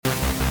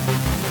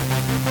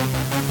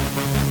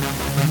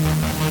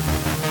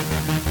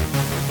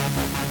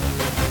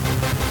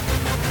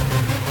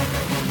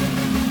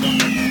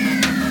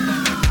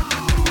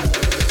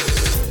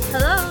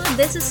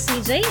This is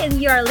CJ,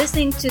 and you are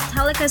listening to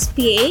Telecast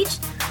PH,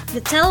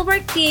 the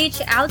Telework PH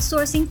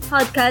outsourcing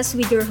podcast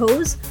with your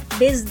host,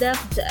 BizDev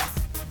Jeff.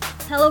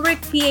 Telework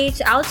PH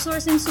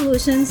Outsourcing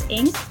Solutions,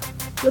 Inc.,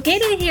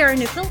 located here in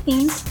the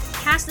Philippines,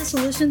 has the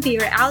solution to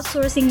your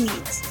outsourcing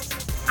needs.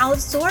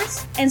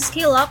 Outsource and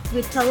scale up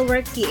with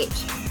Telework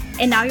PH.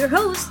 And now your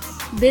host,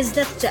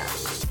 BizDev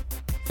Jeff.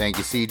 Thank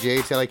you,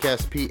 CJ.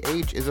 Telecast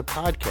PH is a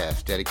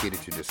podcast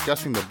dedicated to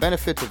discussing the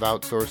benefits of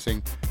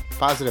outsourcing,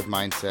 positive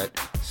mindset,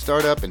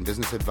 startup and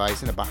business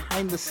advice, and a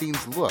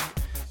behind-the-scenes look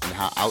at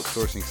how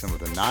outsourcing some of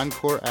the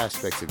non-core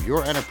aspects of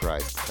your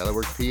enterprise to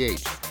Telework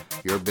PH,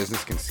 your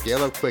business can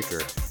scale up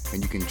quicker,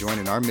 and you can join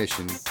in our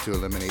mission to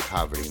eliminate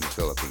poverty in the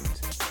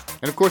Philippines.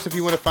 And of course, if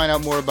you want to find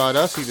out more about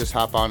us, you just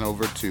hop on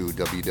over to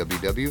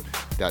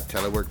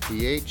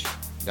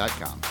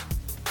www.teleworkph.com.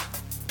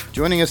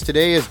 Joining us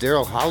today is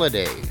Darrell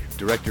Holiday,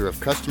 Director of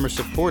Customer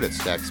Support at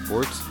Stack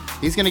Sports.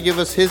 He's going to give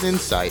us his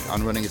insight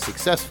on running a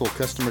successful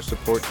customer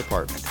support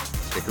department.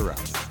 Stick around.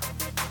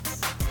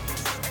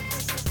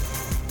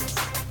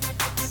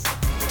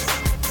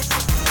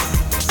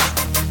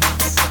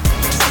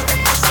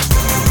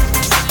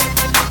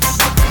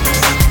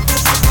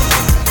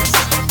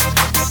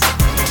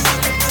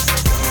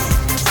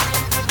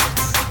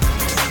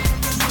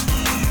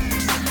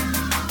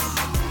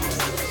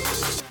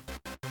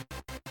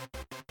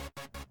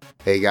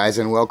 Hey guys,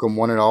 and welcome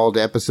one and all to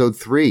episode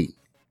 3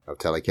 of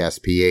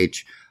Telecast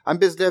PH. I'm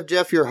BizDev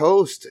Jeff, your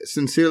host.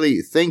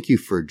 Sincerely, thank you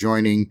for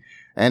joining.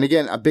 And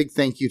again, a big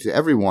thank you to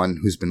everyone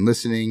who's been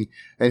listening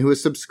and who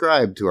has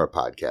subscribed to our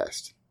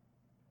podcast.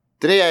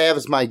 Today I have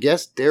as my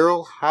guest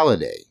Darrell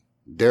Holiday.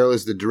 Darrell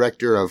is the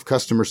Director of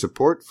Customer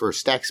Support for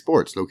Stack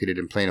Sports, located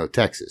in Plano,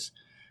 Texas.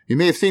 You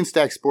may have seen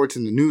Stack Sports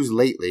in the news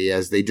lately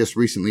as they just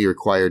recently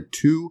acquired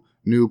 2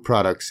 new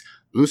products,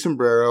 Blue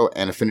Sombrero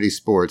and Affinity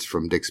Sports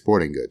from Dick's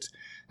Sporting Goods.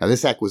 Now,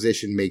 this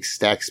acquisition makes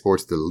Stack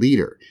Sports the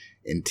leader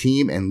in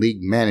team and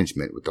league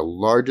management with the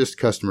largest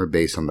customer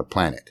base on the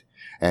planet.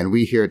 And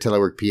we here at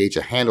Telework PH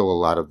handle a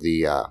lot of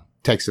the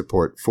tech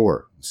support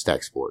for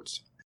Stack Sports.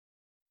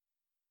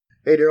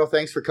 Hey, Darrell,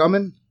 thanks for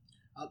coming.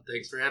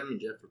 Thanks for having me,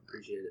 Jeff.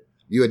 Appreciate it.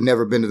 You had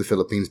never been to the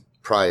Philippines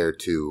prior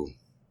to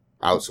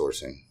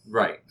outsourcing.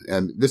 Right.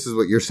 And this is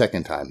your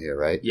second time here,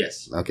 right?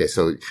 Yes. Okay,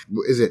 so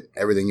is it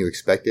everything you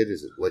expected?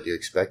 Is it what you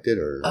expected?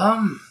 Or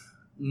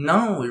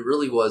No, it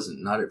really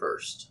wasn't. Not at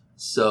first.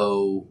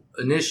 So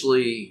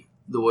initially,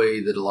 the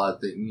way that a lot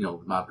of things,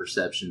 my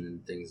perception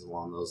and things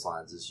along those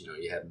lines is,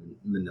 you have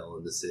Manila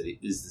is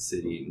the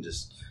city, and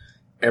just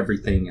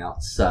everything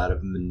outside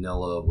of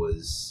Manila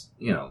was,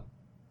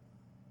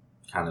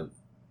 kind of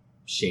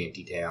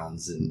shanty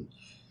towns and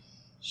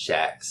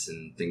shacks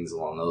and things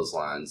along those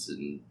lines,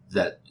 and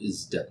that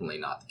is definitely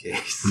not the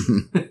case.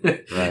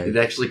 Right. It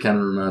actually kind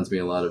of reminds me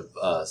a lot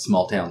of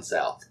small town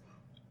South.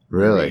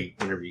 Really?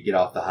 Whenever you get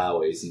off the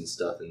highways and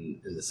stuff in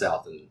the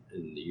South and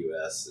in the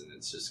U.S., and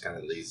it's just kind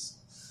of these,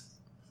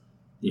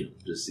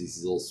 just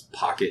these little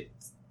pocket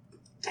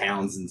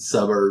towns and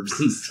suburbs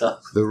and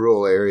stuff. The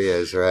rural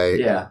areas, right?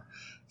 Yeah.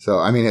 So,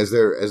 I mean, has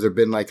there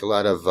been like a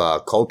lot of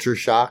culture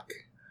shock?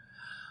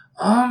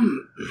 I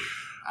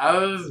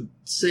would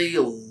say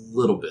a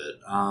little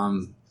bit.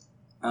 I'm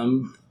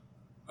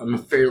a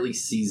fairly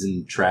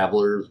seasoned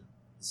traveler,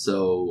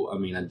 so I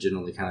mean, I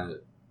generally kind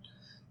of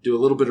do a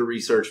little bit of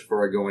research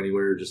before I go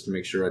anywhere, just to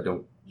make sure I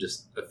don't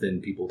just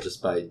offend people just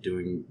by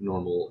doing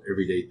normal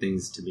everyday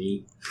things to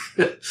me.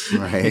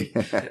 Right.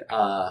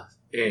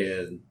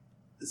 And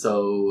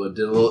so I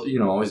did a little,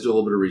 always do a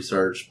little bit of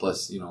research.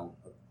 Plus, I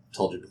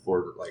told you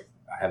before, like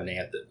I have an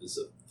aunt that was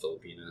a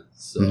Filipina,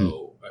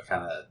 so I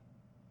kind of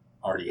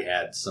already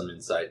had some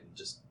insight in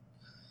just,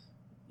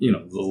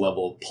 the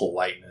level of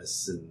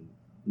politeness and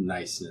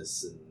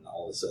niceness and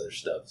all this other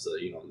stuff. So,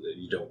 that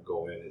you don't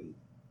go in and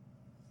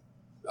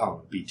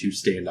be too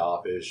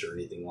standoffish or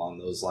anything along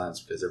those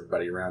lines, because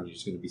everybody around you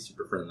is going to be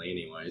super friendly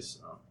anyway.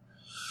 So.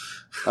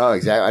 Oh,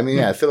 exactly. I mean,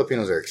 yeah,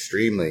 Filipinos are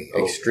extremely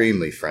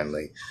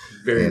friendly.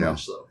 Very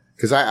much so.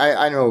 Because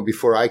I know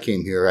before I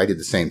came here, I did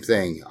the same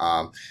thing.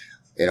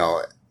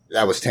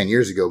 That was 10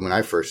 years ago when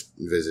I first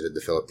visited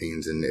the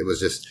Philippines, and it was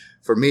just,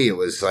 for me, it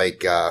was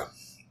like,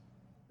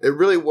 it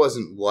really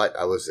wasn't what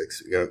I was,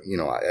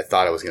 I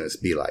thought it was going to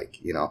be like.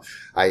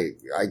 I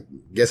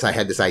guess I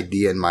had this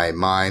idea in my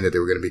mind that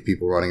there were going to be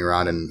people running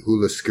around in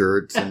hula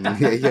skirts and, and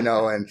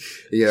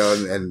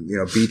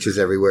beaches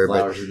everywhere.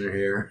 Flowers in their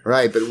hair.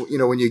 Right. But,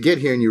 when you get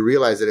here and you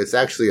realize that it's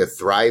actually a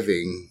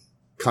thriving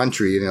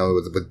country,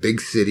 with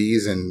big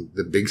cities and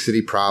the big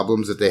city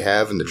problems that they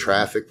have and the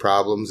traffic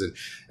problems and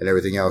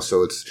everything else.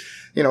 So it's,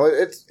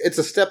 it's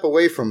a step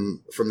away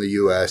from the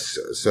U.S.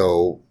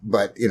 So,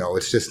 but,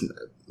 it's just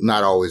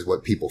not always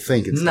what people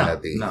think it's going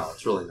to be. No,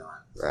 it's really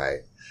not. Right.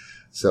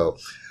 So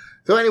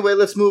anyway,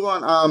 let's move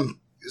on.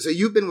 So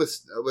you've been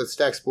with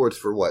Stack Sports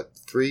for what,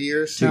 3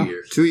 years? 2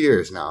 years. 2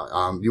 years now.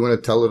 You want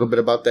to tell a little bit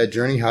about that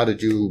journey? How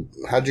did you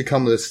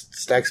come with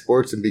Stack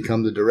Sports and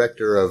become the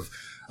director of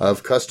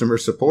customer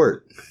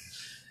support?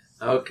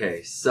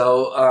 Okay,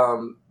 so I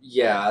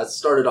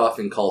started off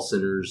in call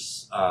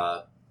centers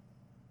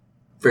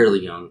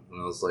fairly young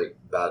when I was like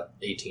about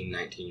 18,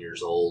 19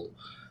 years old.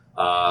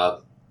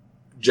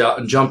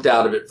 Jumped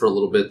out of it for a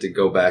little bit to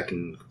go back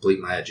and complete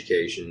my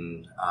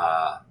education.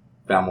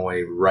 Found my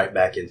way right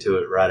back into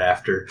it right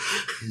after.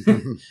 But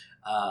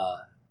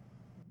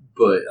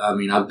I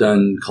mean, I've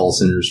done call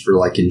centers for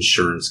like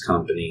insurance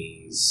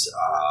companies.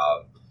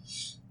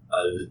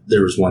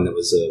 There was one that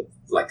was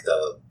like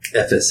the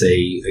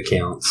FSA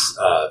accounts,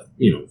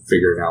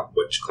 figuring out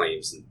which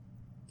claims, and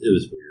it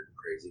was weird and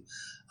crazy.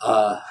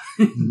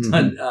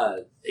 Done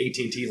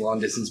AT&T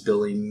long distance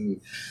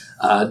billing.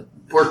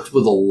 Worked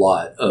with a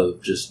lot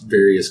of just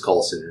various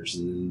call centers,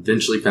 and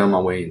eventually found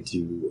my way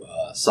into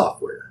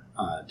software,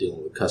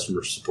 dealing with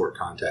customer support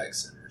contact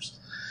centers.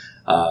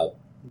 I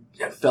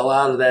fell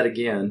out of that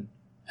again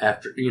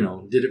after,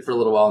 did it for a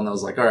little while, and I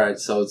was like, all right,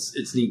 so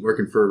it's neat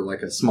working for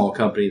like a small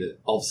company that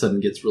all of a sudden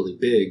gets really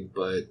big,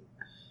 but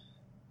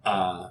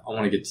I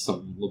want to get to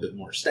something a little bit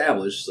more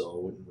established, so I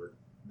went and worked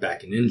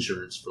back in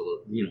insurance for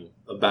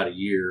about a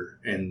year,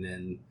 and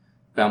then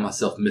found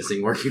myself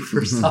missing working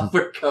for a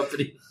software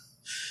company.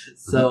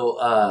 So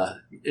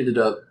ended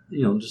up,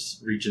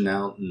 just reaching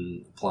out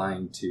and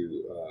applying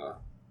to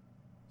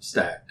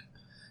Stack,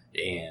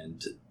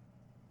 and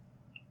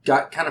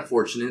got kind of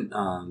fortunate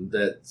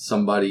that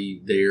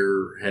somebody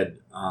there had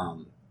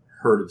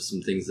heard of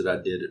some things that I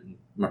did at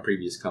my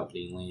previous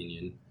company in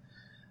Lanyon.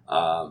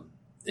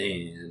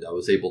 And I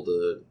was able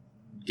to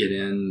get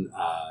in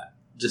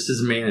just as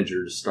a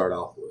manager to start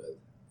off with.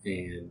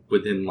 And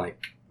within I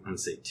want to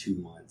say 2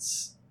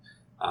 months,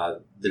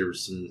 there were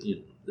some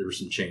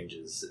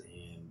changes,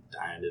 and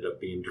I ended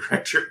up being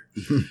director.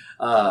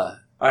 All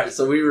right,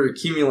 so we were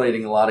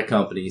accumulating a lot of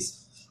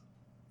companies,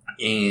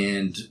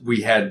 and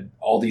we had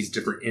all these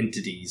different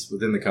entities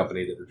within the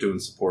company that were doing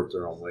support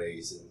their own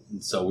ways.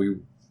 And so we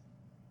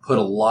put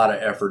a lot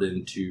of effort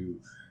into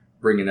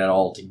bringing that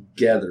all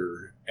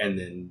together. And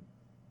then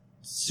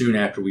soon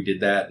after we did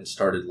that and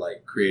started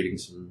creating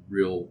some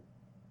real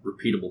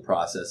repeatable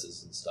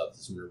processes and stuff,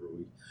 is whenever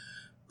we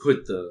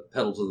put the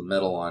pedal to the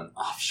metal on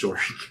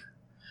offshoring.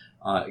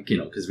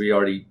 Because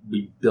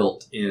we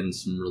built in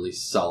some really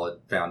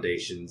solid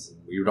foundations, and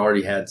we had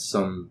already had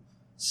some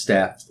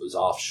staff that was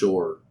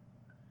offshore,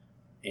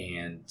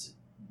 and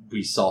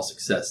we saw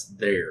success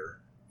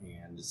there.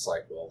 And it's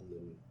like, well,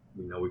 then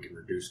we know we can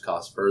reduce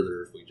costs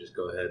further if we just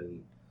go ahead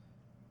and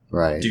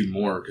do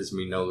more, because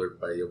we know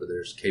everybody over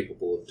there is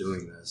capable of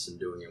doing this and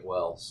doing it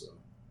well.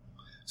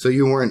 So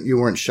you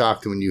weren't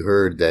shocked when you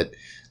heard that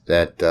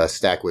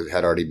Stack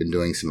had already been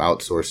doing some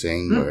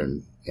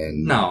outsourcing,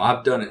 and no,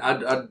 I've done it.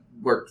 I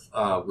worked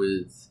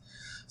with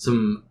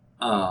some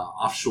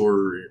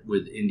offshore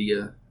with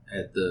India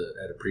at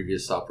a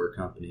previous software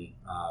company.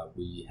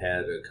 We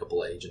had a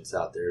couple of agents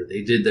out there.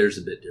 They did theirs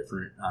a bit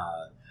different,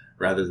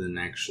 rather than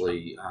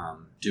actually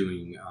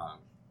doing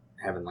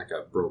having like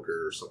a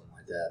broker or something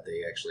like that.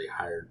 They actually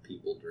hired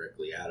people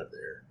directly out of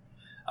there.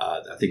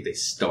 I think they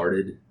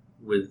started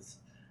with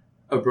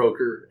a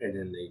broker, and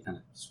then they kind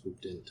of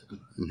swooped into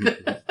them.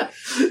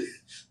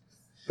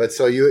 But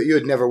so you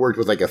had never worked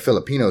with a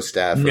Filipino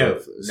staff? No.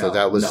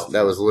 That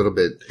was a little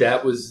bit.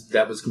 That was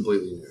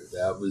completely new.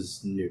 That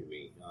was new to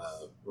me.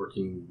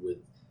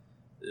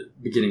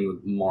 Beginning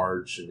with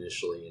Marge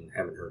initially, and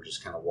having her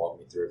just kind of walk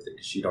me through everything,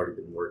 because she'd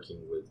already been working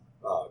with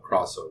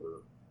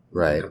Crossover,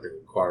 right? Company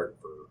required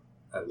for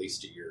at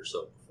least a year or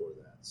so before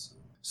that.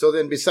 So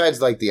then, besides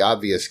the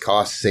obvious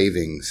cost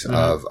savings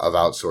of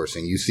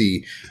outsourcing, you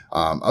see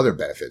other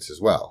benefits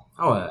as well.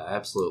 Oh,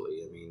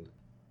 absolutely. I mean,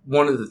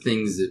 one of the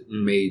things that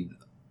made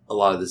a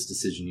lot of this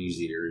decision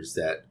easier is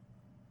that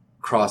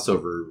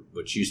Crossover,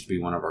 which used to be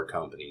one of our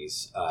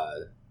companies,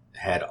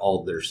 had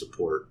all their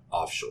support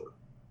offshore,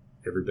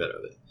 every bit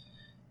of it.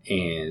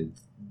 And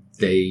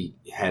they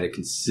had a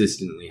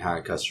consistently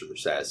high customer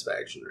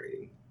satisfaction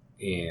rating.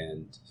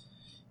 And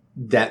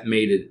that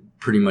made it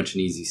pretty much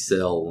an easy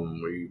sell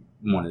when we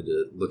wanted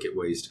to look at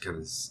ways to kind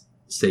of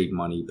save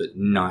money, but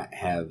not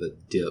have a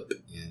dip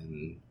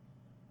in,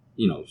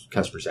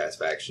 customer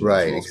satisfaction.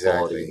 Right,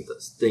 exactly. And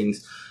those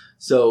things.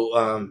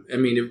 So,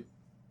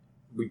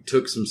 we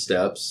took some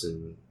steps,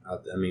 and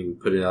we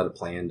put out a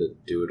plan to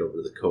do it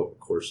over the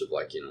course of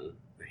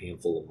a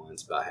handful of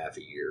months, about half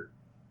a year.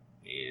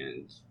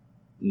 And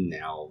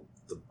now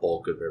the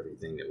bulk of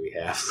everything that we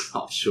have is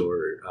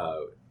offshore,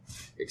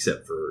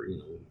 except for,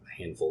 a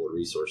handful of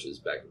resources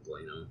back in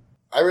Plano.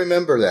 I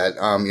remember that,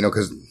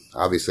 because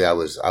obviously I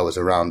was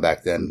around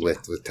back then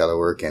with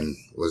telework and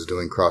was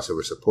doing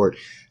Crossover support.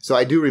 So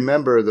I do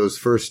remember those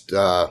first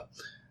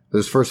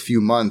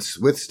few months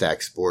with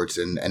Stack Sports.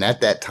 And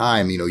at that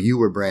time, you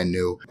were brand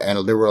new,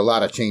 and there were a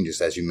lot of changes,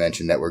 as you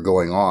mentioned, that were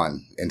going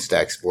on in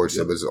Stack Sports.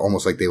 Yep. It was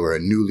almost like they were a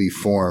newly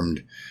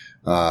formed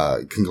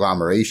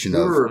conglomeration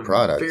of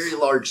products. Very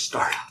large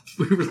startup.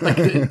 We were like,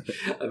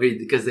 I mean,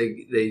 because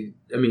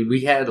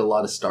we had a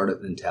lot of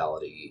startup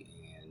mentality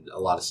and a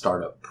lot of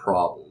startup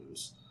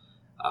problems,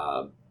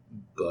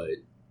 but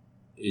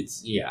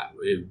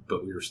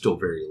but we were still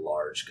very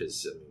large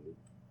because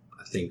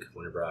I think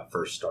whenever I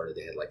first started,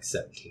 they had like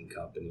 17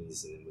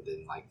 companies, and then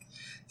within like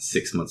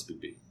 6 months of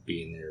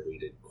being there,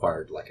 we'd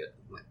acquired like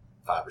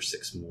 5 or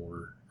 6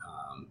 more.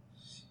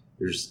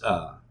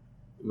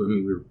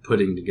 We were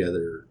putting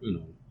together,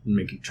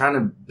 trying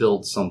to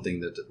build something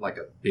that like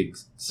a big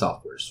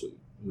software suite,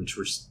 which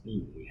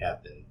we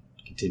have been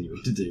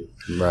continuing to do.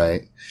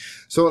 Right.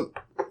 So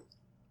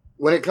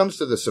when it comes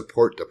to the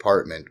support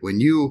department, when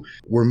you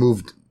were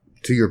moved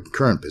to your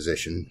current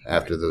position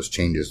after those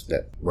changes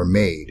that were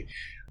made,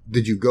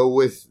 did you go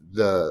with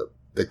the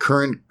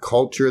current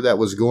culture that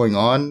was going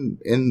on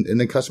in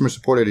the customer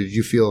support, or did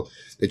you feel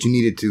that you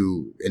needed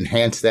to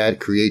enhance that,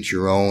 create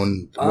your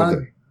own?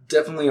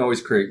 Definitely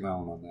always create my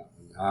own on that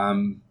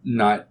one.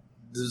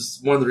 This is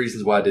one of the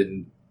reasons why I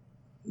didn't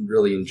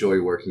really enjoy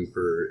working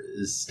for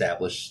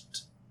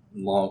established,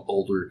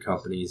 older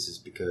companies is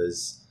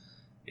because,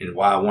 and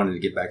why I wanted to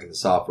get back into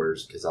software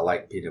is because I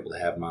like being able to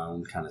have my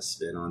own kind of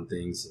spin on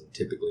things. And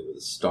typically with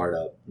a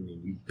startup,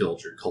 you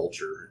build your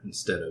culture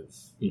instead of,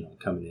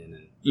 coming in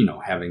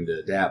and, having to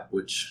adapt,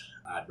 which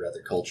I'd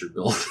rather culture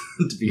build,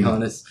 to be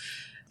honest,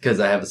 because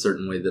I have a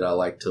certain way that I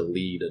like to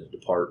lead a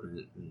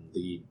department and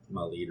lead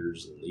my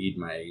leaders and lead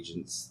my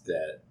agents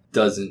that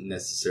doesn't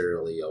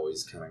necessarily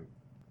always kind of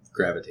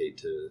gravitate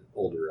to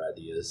older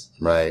ideas.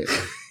 Right.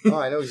 Oh,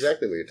 I know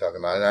exactly what you're talking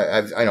about.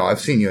 And I know I've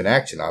seen you in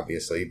action,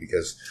 obviously,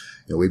 because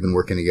we've been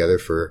working together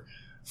for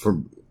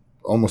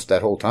almost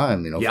that whole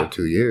time, for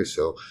 2 years.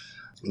 So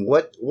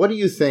what do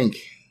you think,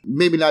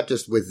 maybe not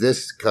just with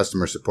this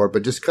customer support,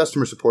 but just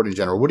customer support in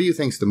general, what do you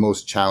think is the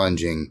most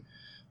challenging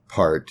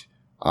part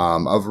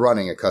of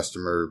running a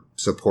customer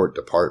support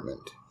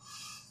department?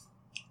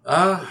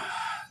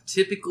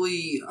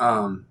 Typically,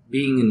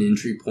 being an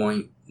entry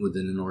point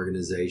within an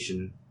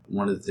organization,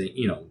 one of the things,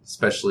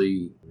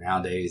 especially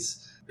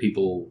nowadays,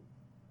 people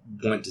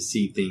want to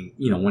see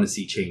want to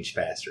see change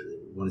faster. They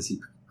want to see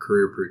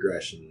career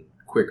progression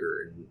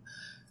quicker, and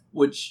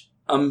which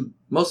I'm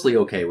mostly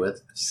okay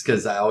with, just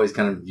because I always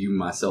kind of view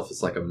myself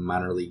as like a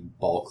minor league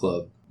ball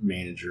club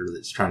manager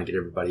that's trying to get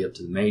everybody up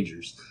to the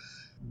majors.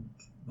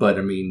 But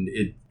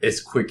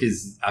as quick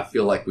as I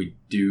feel like we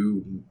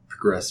do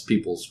progress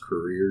people's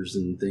careers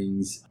and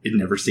things, it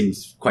never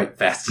seems quite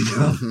fast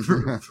enough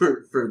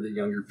for the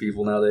younger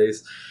people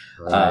nowadays.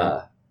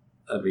 Right.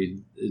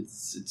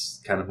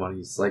 It's kind of funny.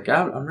 It's like,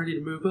 I'm ready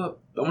to move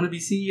up. I want to be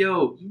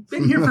CEO. You've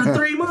been here for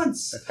 3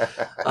 months.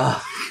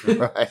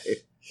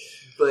 Right.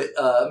 But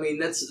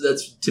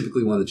that's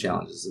typically one of the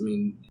challenges.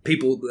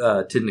 People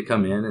tend to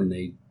come in and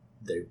they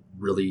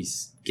really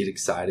get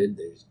excited.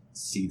 They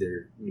see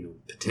their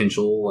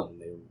potential,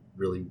 and they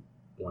really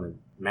want to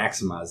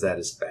maximize that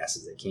as fast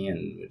as they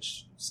can,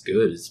 which is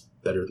good. It's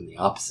better than the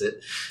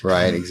opposite.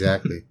 Right,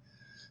 exactly.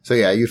 So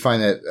yeah, you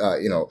find that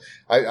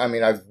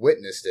I've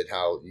witnessed it,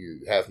 how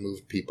you have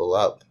moved people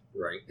up,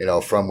 right?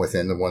 From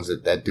within, the ones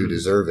that do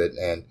deserve it,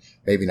 and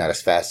maybe not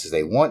as fast as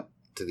they want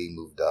to be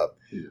moved up.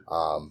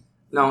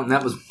 No, and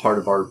that was part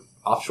of our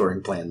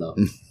offshoring plan, though.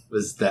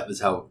 That was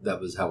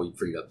how we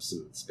freed up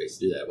some space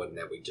to do that. Wasn't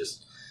that we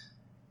just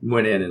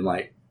went in and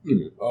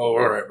all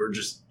right, we're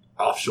just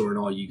offshoring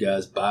all you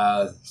guys.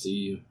 Bye, see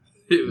you.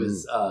 It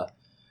was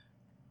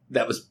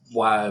that was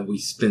why we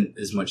spent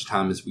as much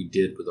time as we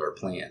did with our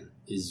plan.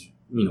 Is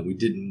we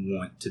didn't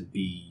want to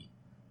be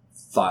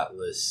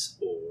thoughtless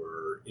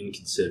or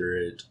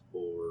inconsiderate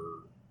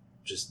or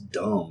just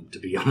dumb, to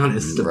be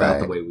honest,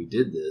 about the way we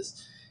did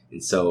this.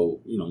 And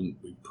so,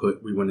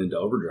 we went into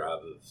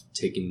overdrive of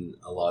taking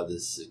a lot of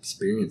this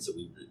experience that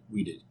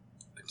we'd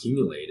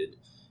accumulated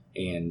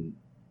and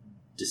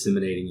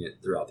disseminating it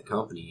throughout the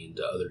company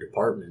into other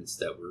departments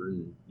that were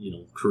in,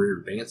 career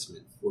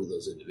advancement for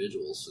those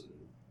individuals.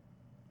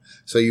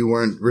 So you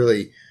weren't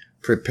really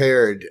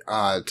prepared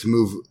to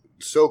move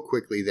so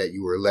quickly that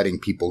you were letting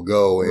people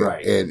go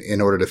in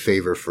order to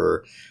favor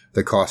for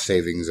the cost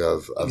savings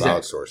of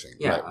outsourcing.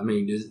 Yeah,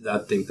 right. I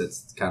think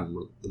that's kind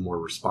of the more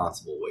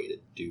responsible way to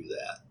do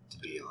that, to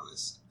be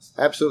honest.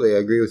 Absolutely, I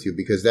agree with you,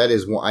 because that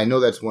is I know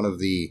that's one of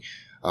the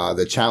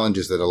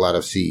challenges that a lot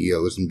of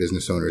CEOs and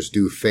business owners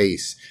do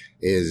face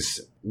is,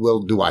 well,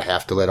 do I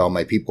have to let all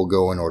my people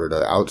go in order to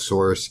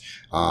outsource?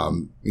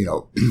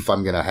 If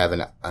I'm going to have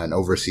an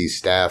overseas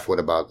staff, what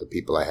about the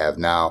people I have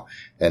now?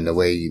 And the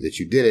way that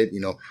you did it,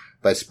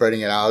 by spreading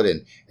it out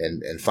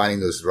and finding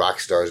those rock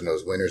stars and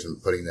those winners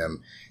and putting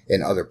them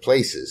in other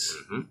places,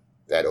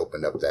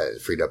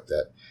 that freed up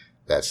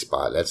that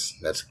spot. That's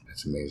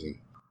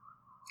amazing.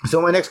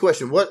 So my next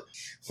question, what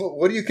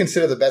do you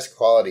consider the best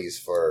qualities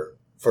for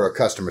a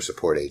customer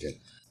support agent?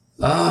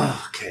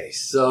 Okay,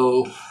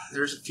 so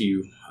there's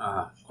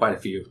quite a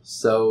few.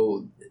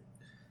 So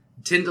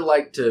tend to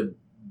like to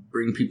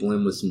bring people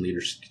in with some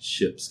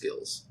leadership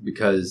skills,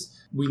 because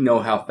we know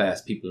how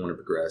fast people want to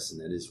progress,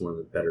 and that is one of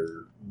the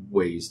better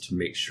ways to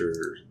make sure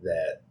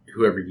that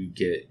whoever you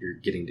get, you're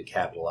getting to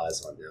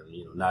capitalize on them.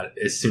 Not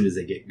as soon as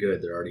they get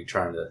good, they're already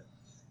trying to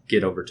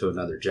get over to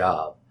another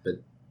job.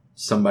 But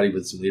somebody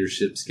with some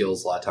leadership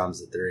skills, a lot of times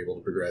that they're able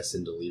to progress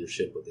into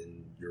leadership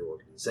within your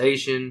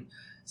organization.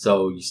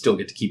 So you still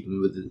get to keep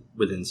them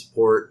within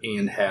support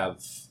and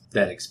have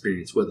that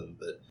experience with them.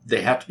 But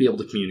they have to be able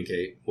to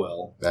communicate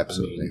well.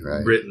 Absolutely,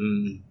 right.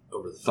 Written,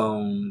 over the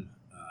phone.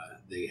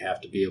 They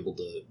have to be able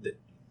to,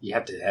 you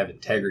have to have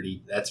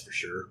integrity, that's for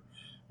sure,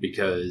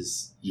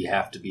 because you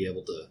have to be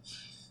able to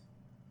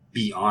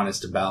be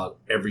honest about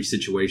every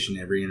situation,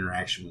 every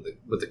interaction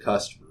with the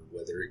customer,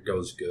 whether it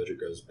goes good or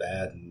goes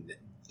bad, and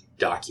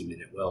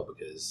document it well,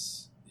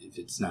 because if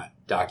it's not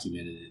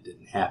documented, it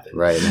didn't happen.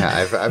 Right.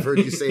 I've heard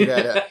you say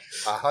that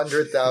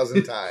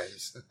 100,000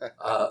 times.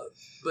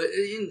 But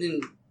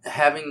in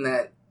having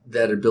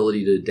that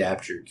ability to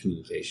adapt your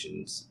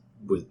communications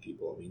with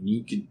people, I mean,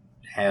 you could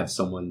have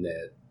someone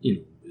that,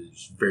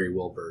 is very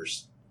well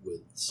versed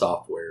with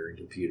software and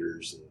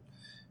computers and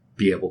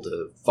be able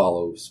to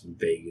follow some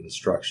vague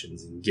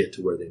instructions and get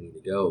to where they need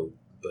to go.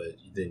 But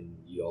then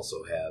you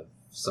also have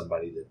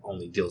somebody that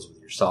only deals with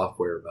your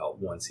software about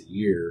once a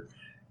year,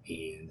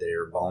 and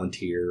they're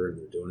volunteer and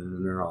they're doing it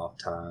in their off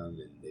time,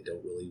 and they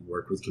don't really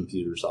work with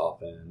computers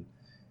often.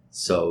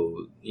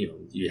 So,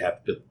 you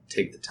have to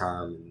take the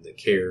time and the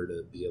care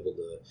to be able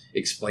to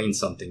explain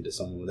something to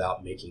someone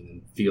without making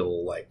them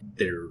feel like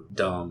they're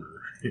dumb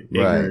or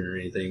ignorant or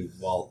anything.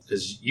 Well,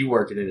 because you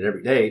work in it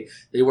every day,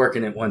 they work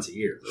in it once a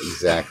year.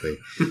 Exactly.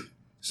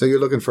 So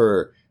you're looking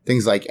for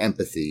things like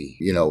empathy,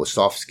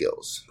 soft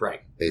skills.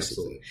 Right.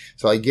 Basically. Absolutely.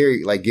 So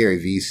like Gary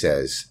Vee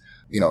says,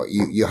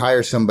 you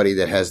hire somebody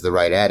that has the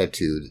right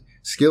attitude.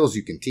 Skills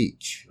you can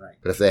teach. Right.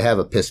 But if they have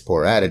a piss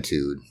poor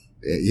attitude,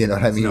 you know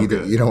what I mean?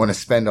 You don't want to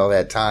spend all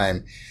that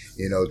time,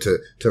 to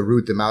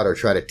root them out or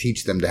try to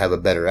teach them to have a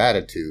better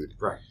attitude.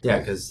 Right. Yeah,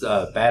 because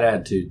bad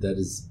attitude, that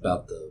is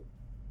about the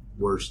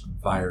worst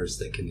virus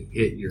that can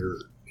hit your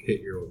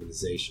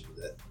organization.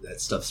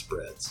 That stuff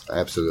spreads.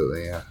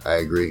 Absolutely, yeah. I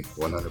agree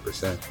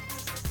 100%.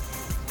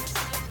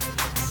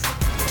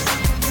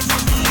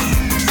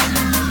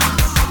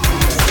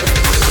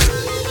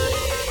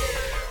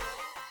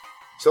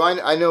 So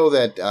I know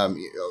that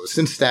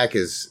since Stack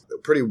is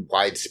pretty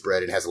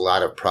widespread, it has a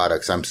lot of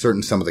products. I'm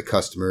certain some of the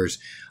customers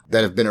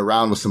that have been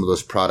around with some of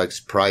those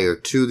products prior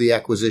to the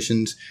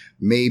acquisitions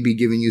may be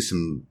giving you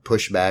some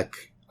pushback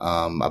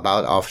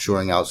about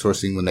offshoring,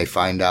 outsourcing when they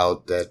find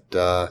out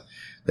that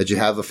you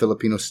have a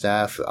Filipino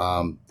staff.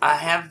 I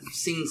have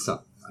seen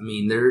some. I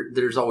mean,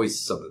 there's always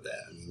some of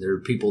that. I mean, there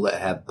are people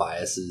that have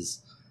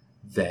biases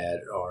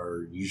that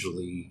are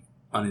usually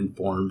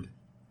uninformed.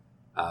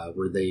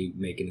 Where they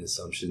make an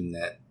assumption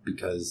that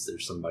because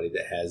there's somebody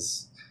that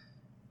has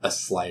a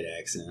slight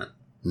accent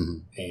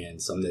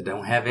and some that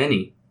don't have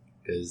any,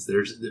 because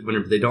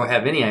whenever they don't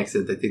have any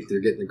accent, they think they're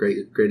getting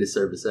the greatest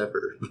service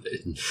ever.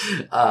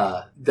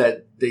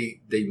 That they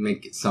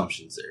make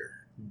assumptions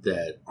there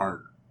that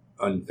aren't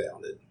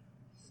unfounded.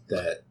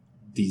 That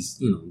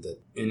that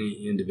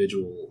any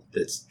individual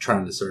that's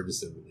trying to service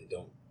them and they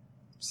don't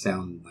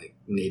sound like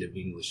native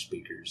English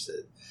speakers,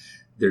 that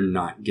they're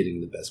not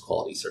getting the best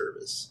quality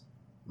service.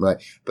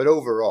 Right. But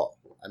overall,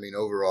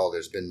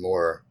 there's been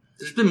more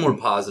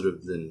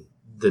positive than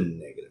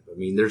negative. I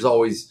mean, there's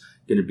always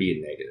going to be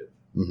a negative.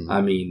 Mm-hmm.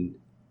 I mean,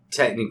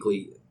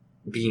 technically,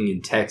 being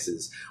in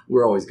Texas,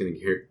 we're always going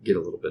to get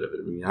a little bit of it.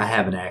 I mean, I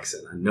have an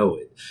accent. I know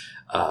it.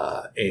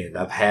 And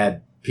I've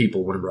had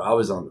people, whenever I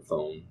was on the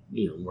phone,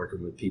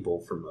 working with people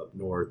from up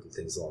north and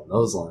things along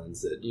those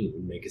lines, that,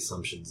 would make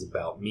assumptions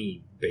about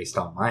me based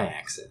on my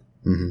accent.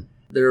 Mm-hmm.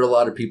 There are a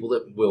lot of people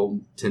that will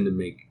tend to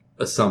make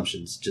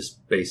assumptions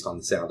just based on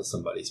the sound of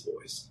somebody's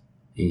voice.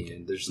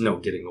 And there's no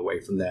getting away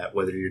from that,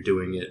 whether you're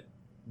doing it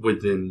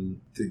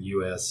within the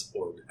U.S.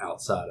 or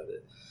outside of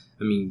it.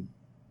 I mean,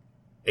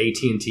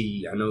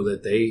 AT&T, I know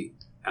that they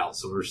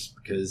outsource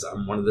because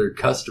I'm one of their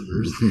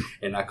customers,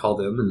 and I call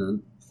them, and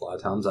then a lot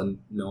of times I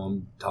know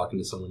I'm talking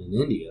to someone in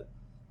India.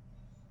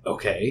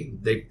 Okay,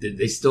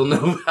 they still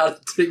know how to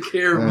take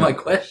care of my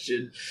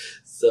question.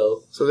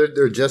 So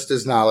they're just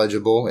as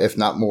knowledgeable, if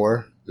not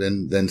more,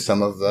 than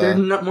some of the... They're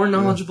not more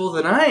knowledgeable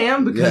than I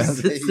am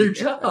because it's their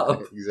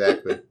job.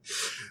 Exactly.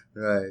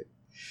 Right.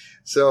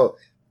 So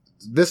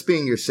this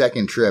being your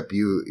second trip,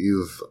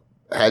 you've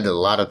had a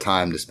lot of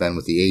time to spend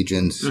with the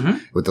agents,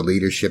 with the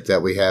leadership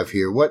that we have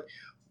here. What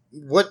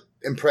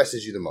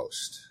impresses you the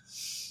most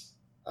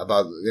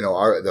about,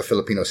 the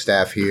Filipino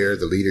staff here,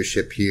 the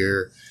leadership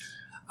here?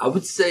 I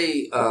would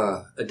say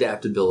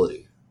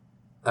adaptability.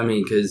 I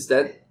mean, because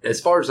that, as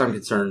far as I'm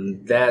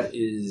concerned, that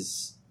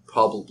is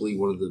probably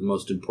one of the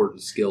most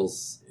important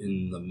skills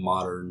in the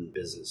modern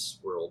business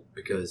world,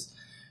 because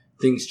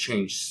things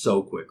change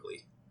so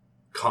quickly,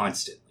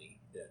 constantly,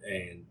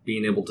 and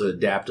being able to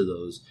adapt to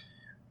those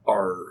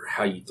are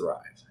how you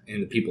thrive.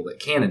 And the people that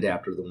can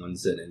adapt are the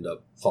ones that end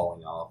up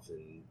falling off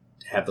and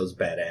have those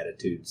bad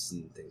attitudes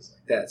and things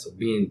like that. So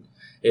being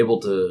able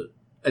to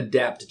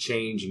adapt to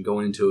change and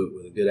going into it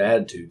with a good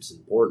attitude is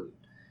important.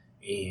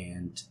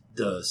 And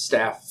the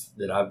staff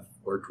that I've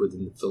worked with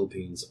in the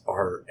Philippines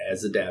are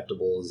as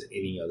adaptable as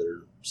any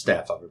other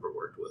staff I've ever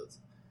worked with.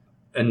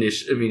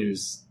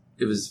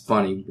 It was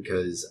funny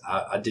because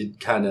I did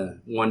kind of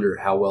wonder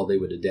how well they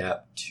would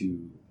adapt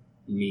to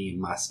me and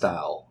my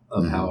style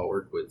of how I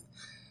work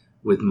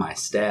with my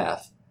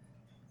staff,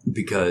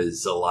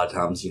 because a lot of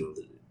times,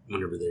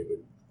 whenever they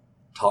would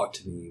talk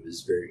to me, it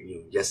was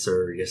very, yes,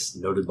 sir, yes,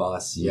 noted,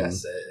 boss,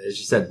 yes, as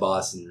you said,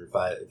 boss. And if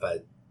I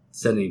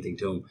said anything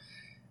to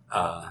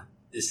them,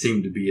 it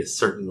seemed to be a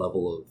certain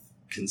level of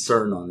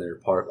concern on their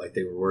part, like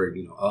they were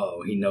worried,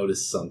 oh, he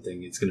noticed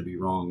something, it's going to be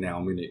wrong now,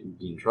 I'm going to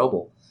be in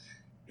trouble.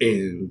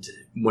 And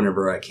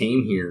whenever I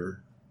came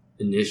here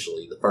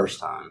initially, the first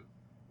time,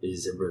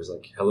 everybody's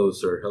like, hello,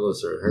 sir, hello,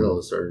 sir,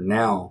 hello, sir.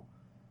 Now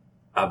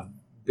I've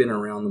been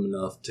around them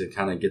enough to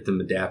kind of get them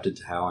adapted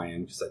to how I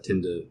am, because I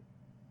tend to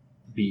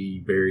be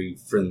very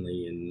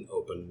friendly and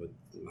open with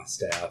my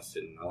staff,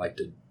 and I like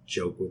to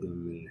joke with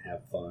them and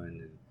have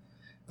fun. And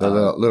a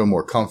little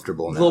more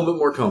comfortable now. A little bit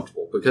more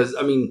comfortable, because,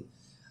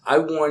 I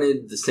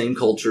wanted the same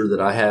culture that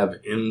I have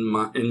in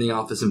the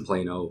office in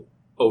Plano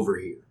over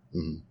here.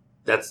 Mm-hmm.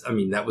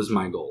 That was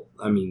my goal.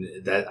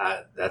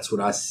 That's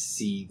what I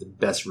see the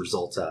best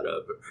results out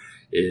of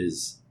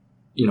is,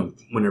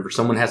 whenever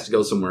someone has to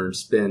go somewhere and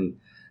spend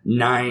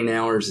 9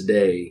 hours a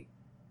day,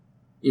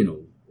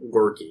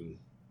 working,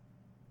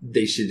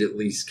 they should at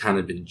least kind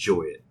of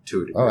enjoy it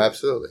to a degree. Oh,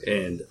 absolutely.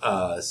 And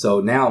so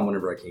now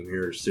whenever I came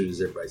here, as soon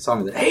as everybody saw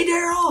me, they're, hey,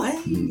 Darrell,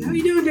 hey, how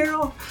you doing,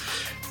 Darrell?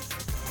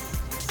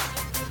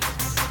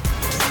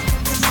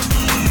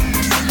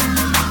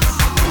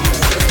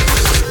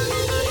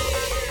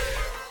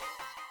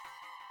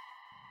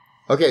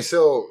 Okay,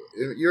 so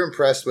you're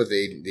impressed with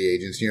the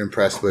agents. You're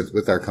impressed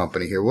with our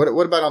company here. What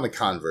about on the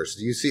converse?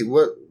 Do you see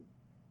what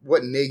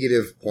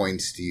negative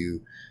points do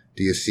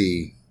you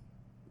see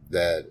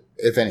that,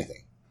 if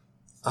anything?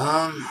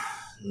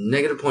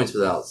 Negative points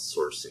with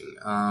outsourcing.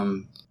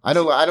 I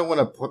don't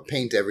want to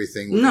paint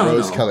everything with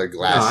rose-colored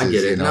glasses. No, I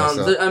get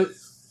it.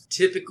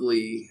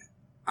 Typically,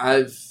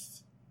 I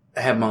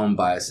have my own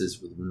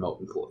biases with remote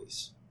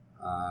employees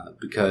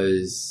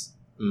because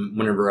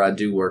whenever I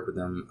do work with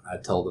them, I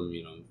tell them,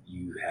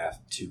 you have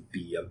to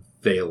be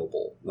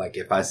available. Like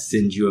if I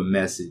send you a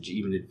message,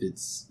 even if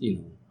it's,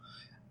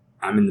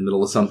 I'm in the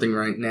middle of something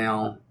right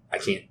now, I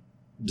can't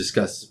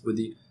discuss it with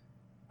you.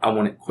 I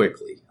want it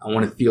quickly. I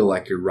want to feel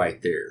like you're right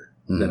there.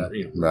 That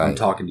right. I'm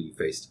talking to you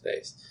face to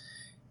face.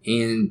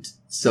 And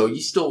so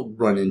you still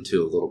run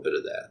into a little bit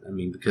of that.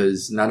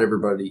 Because not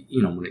everybody,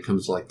 when it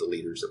comes to like the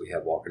leaders that we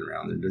have walking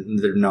around,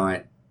 they're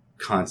not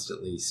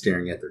constantly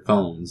staring at their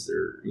phones.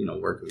 They're,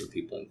 working with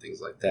people and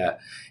things like that.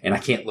 And I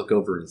can't look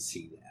over and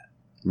see that.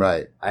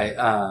 Right.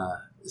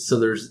 So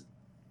there's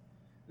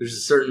a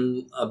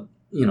certain,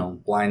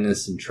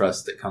 blindness and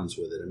trust that comes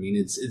with it.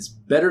 It's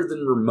better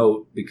than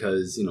remote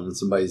because, when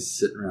somebody's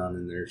sitting around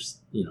and there's,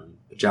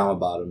 pajama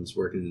bottoms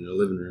working in their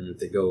living room, if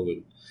they go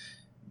and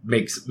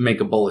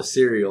make a bowl of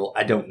cereal,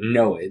 I don't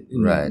know it.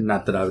 Right.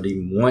 Not that I would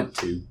even want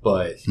to,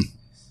 but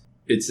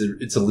it's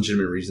a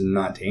legitimate reason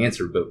not to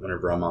answer. But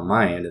whenever I'm on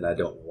my end and I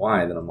don't know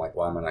why, then I'm like,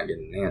 why am I not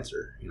getting an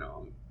answer?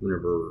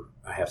 Whenever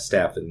I have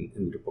staff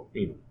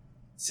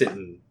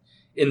sitting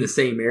in the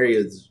same area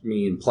as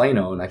me in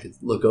Plano, and I could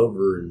look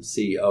over and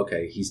see,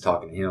 okay, he's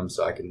talking to him,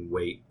 so I can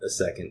wait a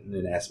second and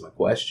then ask my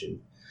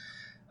question.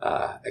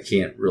 I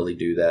can't really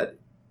do that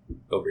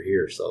over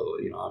here. So,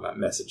 I might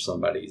message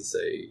somebody and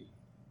say,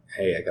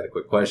 hey, I got a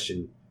quick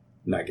question,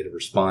 not get a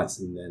response,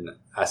 and then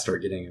I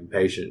start getting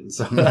impatient.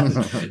 So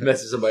I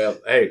message somebody up,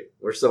 hey,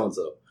 where's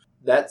so-and-so?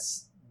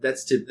 That's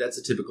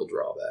a typical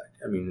drawback.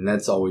 And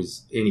that's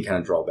always any kind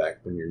of drawback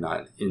when you're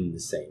not in the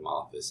same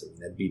office.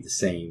 That'd be the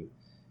same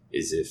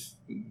as if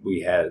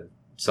we had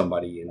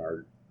somebody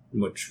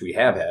which we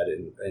have had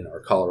in our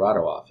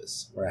Colorado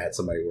office, where I had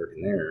somebody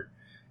working there,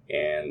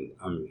 and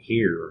I'm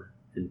here,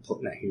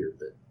 not here,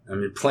 but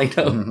I'm in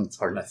Plano. It's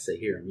hard not to say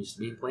here. I'm used to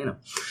being in Plano.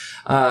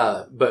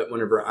 But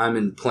whenever I'm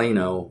in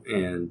Plano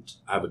and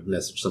I would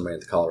message somebody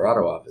at the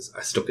Colorado office,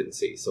 I still couldn't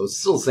see. So it's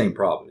still the same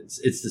problem.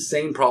 It's the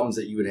same problems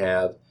that you would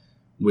have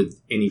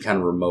with any kind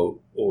of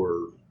remote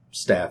or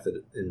staff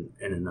in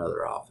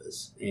another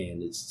office.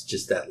 And it's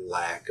just that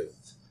lack of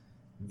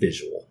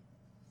visual.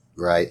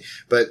 Right.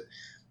 But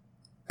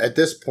at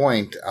this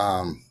point,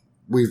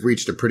 we've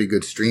reached a pretty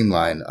good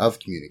streamline of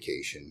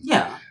communication.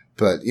 Yeah.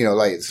 But,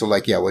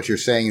 what you're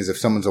saying is if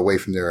someone's away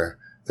from their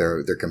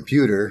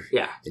computer,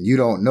 and you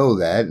don't know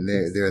that, and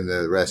they're in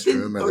the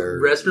restroom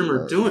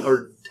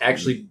or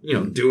actually,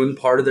 doing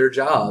part of their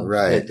job.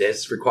 Right. It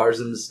just requires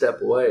them to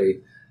step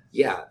away.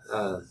 Yeah.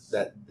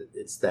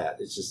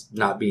 It's just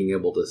not being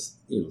able to,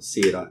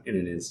 see it in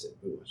an instant.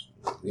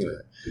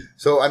 Anyway.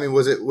 So,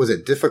 was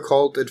it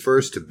difficult at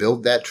first to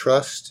build that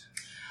trust?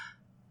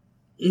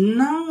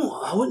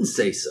 No, I wouldn't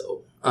say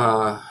so.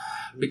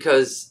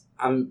 Because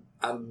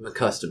I'm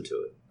accustomed to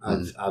it.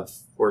 I've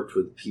worked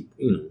with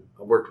people,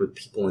 I worked with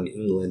people in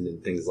England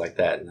and things like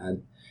that,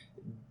 and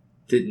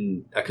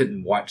I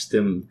couldn't watch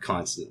them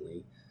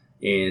constantly.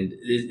 And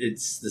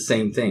it's the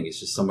same thing. It's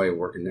just somebody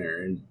working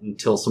there, and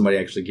until somebody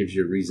actually gives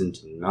you a reason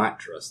to not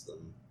trust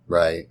them,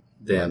 right?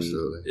 Then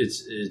Absolutely.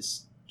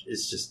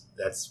 It's just,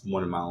 that's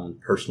one of my own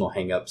personal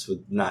hang-ups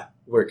with not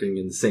working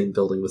in the same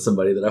building with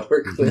somebody that I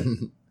work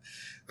with.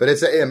 But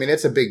it's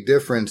a big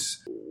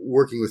difference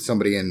working with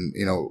somebody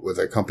with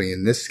a company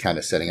in this kind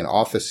of setting, an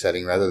office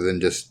setting, rather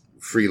than just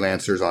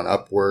freelancers on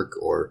Upwork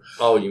or.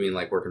 Oh, you mean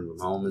like working from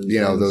home and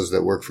those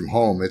that work from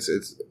home? It's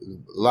a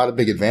lot of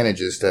big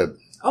advantages to.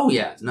 Oh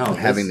yeah, no.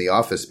 Having the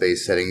office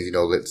space settings,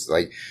 it's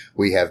like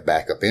we have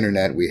backup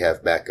internet, we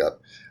have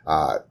backup,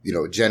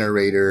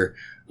 generator.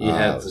 You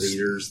have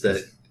leaders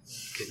that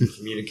can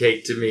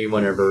communicate to me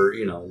whenever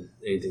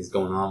anything's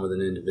going on with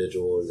an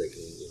individual, or they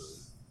can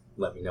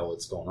let me know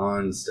what's going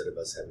on instead of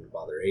us having to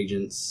bother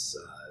agents.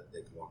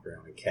 They can walk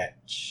around and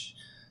catch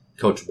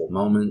coachable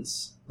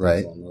moments,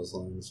 right, along those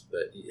lines.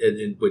 But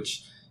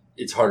which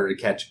it's harder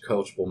to catch a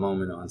coachable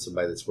moment on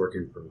somebody that's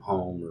working from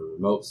home or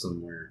remote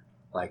somewhere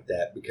like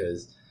that,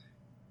 because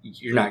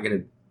you're not going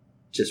to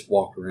just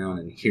walk around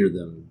and hear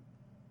them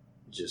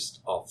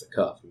just off the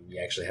cuff. I mean,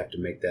 you actually have to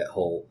make that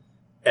whole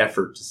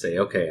effort to say,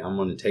 okay, I'm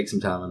going to take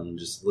some time and I'm going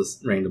to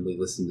just randomly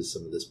listen to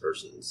some of this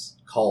person's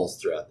calls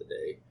throughout the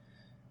day,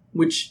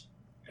 which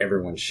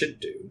everyone should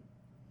do,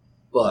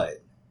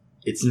 but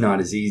it's not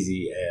as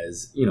easy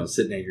as,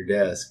 sitting at your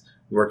desk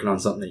working on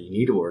something that you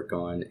need to work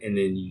on, and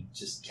then you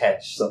just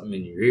catch something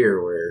in your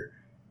ear where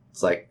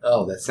it's like,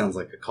 oh, that sounds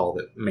like a call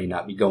that may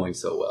not be going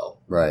so well.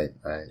 Right.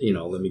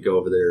 Let me go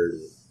over there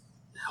and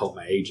help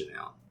my agent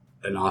out.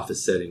 An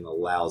office setting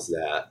allows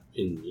that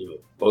in,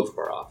 both of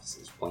our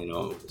offices,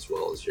 Plano as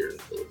well as here in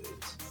the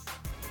Philippines.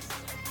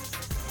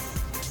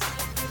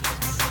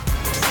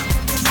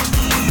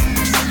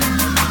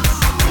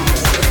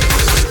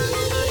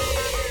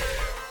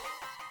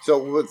 So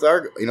with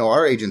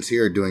our agents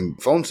here doing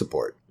phone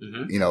support,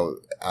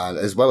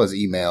 as well as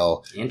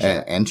email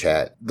and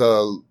chat,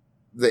 the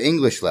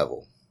English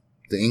level,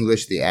 the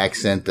English, the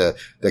accent,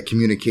 the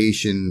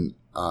communication,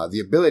 the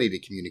ability to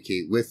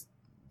communicate with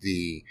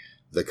the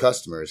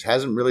customers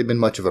hasn't really been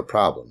much of a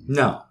problem.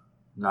 No,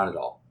 not at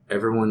all.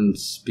 Everyone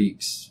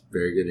speaks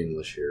very good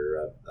English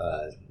here.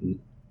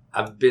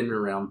 I've been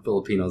around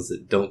Filipinos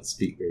that don't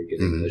speak very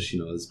good English,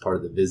 as part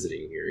of the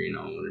visiting here, when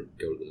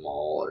I go to the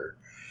mall or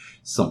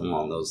something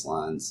along those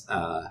lines.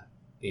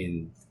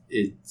 And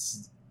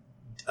it's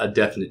a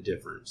definite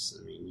difference.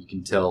 I mean, you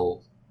can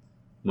tell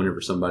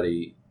whenever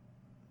somebody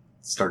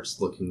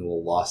starts looking a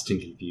little lost and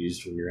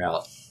confused when you're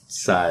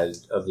outside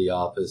of the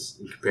office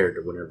compared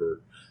to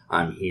whenever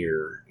I'm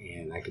here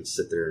and I can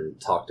sit there and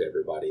talk to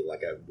everybody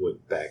like I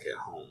would back at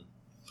home,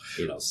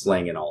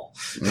 slang and all.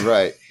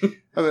 Right.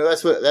 I mean,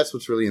 that's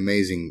what's really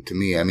amazing to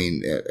me. I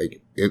mean,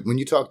 when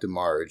you talk to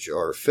Marge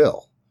or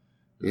Phil,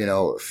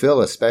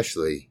 Phil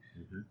especially,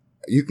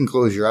 you can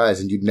close your eyes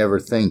and you'd never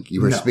think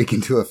you were speaking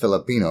to a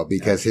Filipino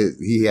because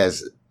he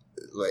has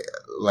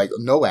like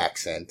no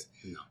accent.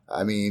 No.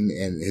 I mean,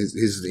 and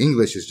his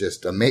English is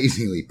just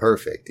amazingly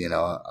perfect,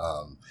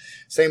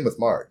 same with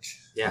Marge,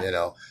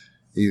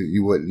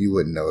 you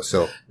wouldn't know.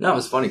 So no, it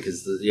was funny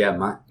because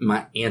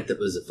my aunt that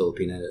was a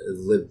Filipina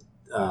lived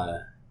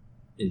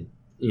in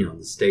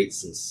the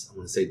States since I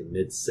want to say the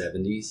mid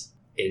 70s,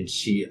 and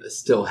she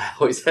still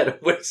always had a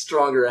way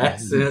stronger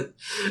accent.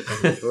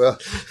 Well,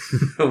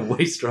 a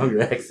way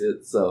stronger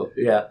accent. So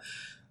yeah.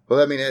 Well,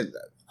 I mean,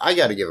 I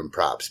got to give him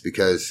props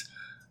because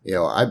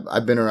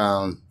I've been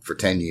around for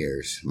 10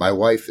 years. My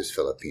wife is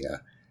Filipina.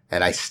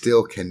 And I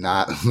still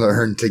cannot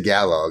learn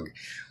Tagalog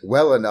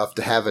well enough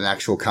to have an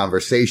actual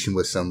conversation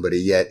with somebody.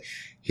 Yet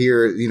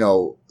here,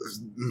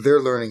 they're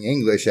learning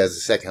English as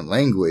a second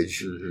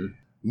language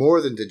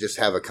more than to just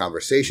have a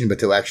conversation, but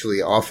to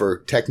actually offer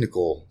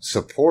technical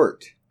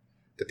support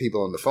to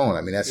people on the phone.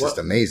 I mean, that's just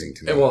amazing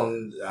to me. Well,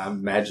 I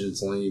imagine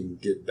it's only going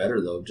to get better,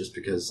 though, just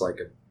because I've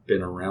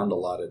been around a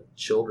lot of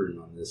children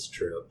on this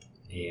trip.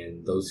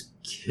 And those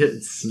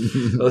kids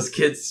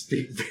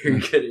speak very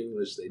good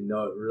English. They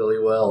know it really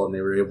well, and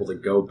they were able to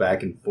go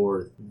back and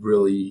forth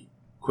really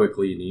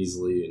quickly and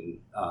easily. And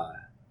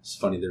it's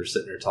funny, they were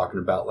sitting there talking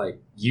about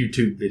like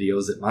YouTube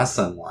videos that my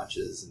son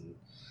watches, and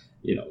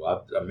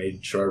I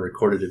made sure I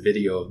recorded a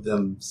video of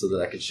them so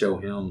that I could show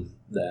him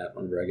that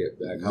whenever I get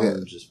back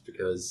home, just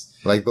because.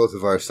 Like both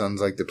of our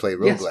sons like to play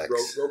Roblox.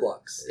 Yes,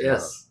 Roblox.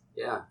 Yes,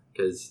 yeah,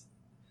 because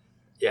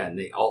and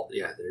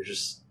they're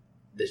just.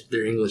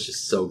 Their English is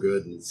so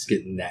good, and it's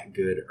getting that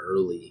good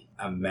early.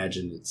 I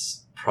imagine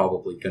it's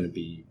probably going to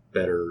be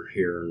better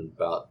here in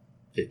about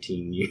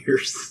 15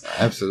 years.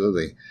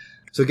 Absolutely.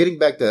 So getting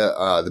back to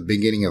the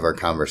beginning of our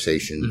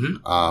conversation,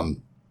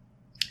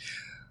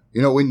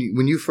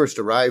 when you first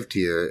arrived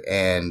here,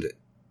 and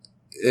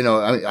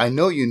I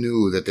know you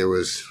knew that there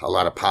was a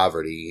lot of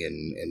poverty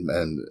in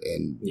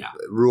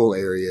rural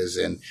areas,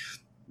 and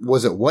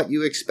was it what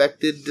you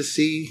expected to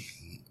see?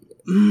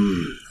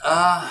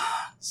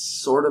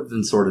 Sort of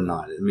and sort of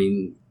not. I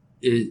mean,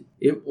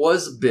 It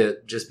was a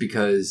bit, just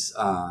because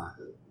I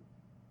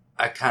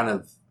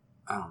don't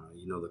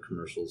know, the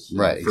commercials.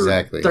 Right, for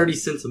exactly. 30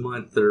 cents a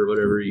month or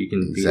whatever, you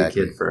can be a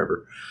kid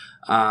forever.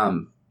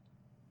 That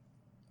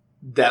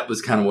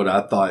was kind of what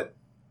I thought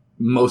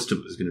most of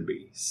it was going to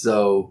be.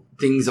 So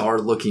things are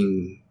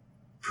looking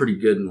pretty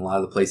good in a lot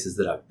of the places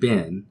that I've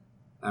been.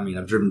 I mean,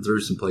 I've driven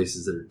through some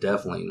places that are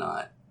definitely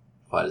not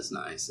quite as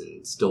nice,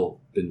 and still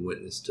been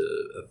witness to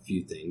a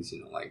few things,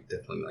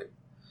 definitely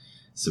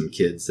some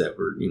kids that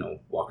were,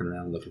 walking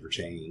around looking for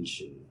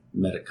change, and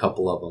met a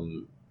couple of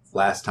them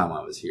last time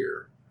I was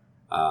here.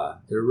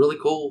 They were really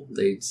cool.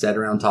 They sat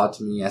around, talked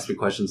to me, asked me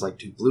questions like,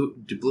 do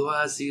blue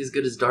eyes see as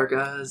good as dark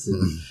eyes?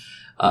 And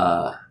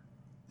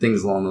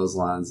things along those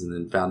lines. And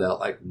then found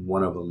out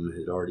one of them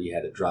had already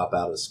had to drop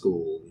out of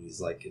school.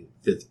 He's in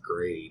 5th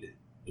grade,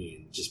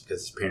 and just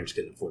because his parents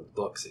couldn't afford the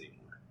books anymore.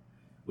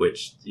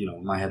 Which,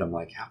 in my head, I'm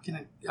like, how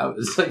can I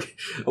was like,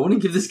 I want to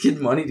give this kid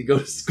money to go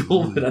to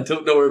school, but I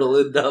don't know where it'll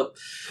end up.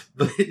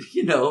 But,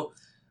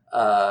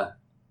 I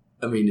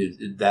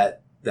mean,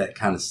 that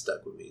kind of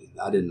stuck with me.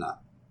 I didn't like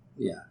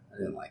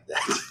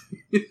that.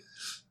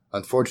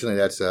 Unfortunately,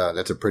 that's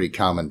a pretty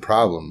common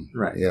problem,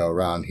 right?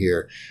 Around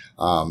here,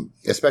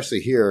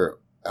 especially here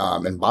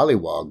in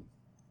Bollywog.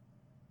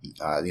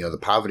 The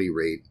poverty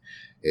rate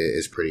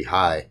is pretty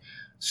high.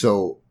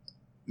 So,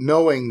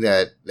 knowing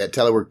that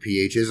Telework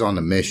PH is on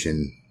the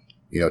mission,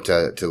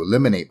 to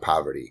eliminate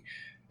poverty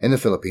in the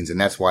Philippines, and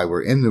that's why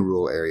we're in the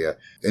rural area,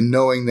 and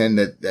knowing then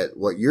that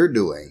what you're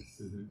doing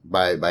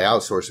by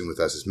outsourcing with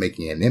us is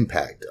making an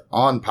impact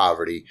on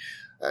poverty,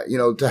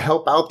 to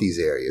help out these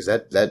areas,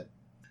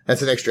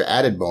 that's an extra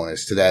added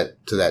bonus to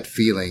that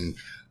feeling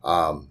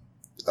of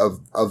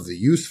the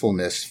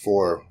usefulness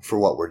for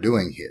what we're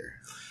doing here.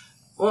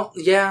 Well,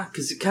 yeah,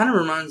 because it kind of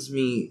reminds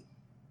me.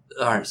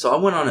 All right, so I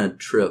went on a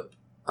trip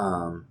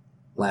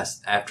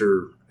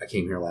after I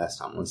came here last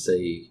time. Let's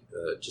say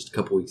just a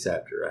couple weeks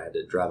after, I had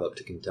to drive up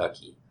to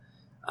Kentucky,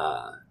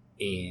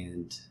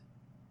 and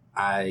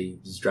I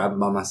was driving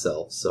by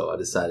myself, so I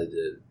decided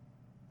to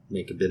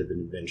make a bit of an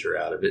adventure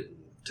out of it and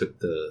took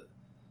the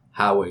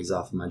highways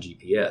off of my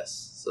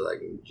GPS so that I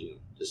can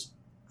just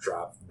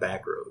drive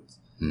back roads.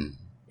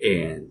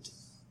 And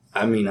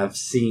I mean, I've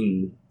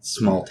seen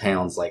small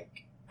towns out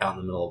in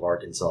the middle of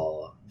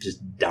Arkansas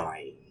just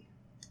dying,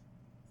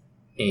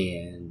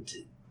 and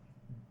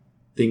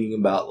thinking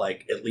about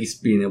at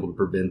least being able to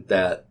prevent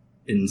that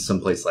in some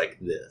place like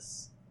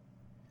this.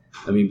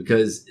 I mean,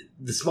 because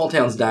the small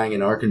towns dying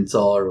in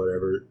Arkansas or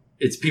whatever,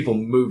 it's people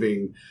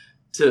moving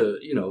to,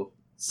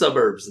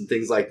 suburbs and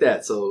things like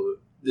that. So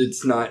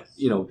it's not,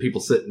 people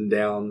sitting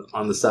down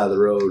on the side of the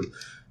road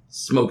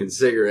smoking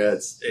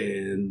cigarettes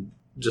and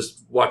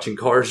just watching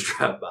cars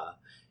drive by.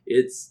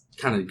 It's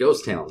kind of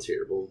ghost towns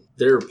here. Well,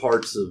 there are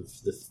parts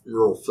of the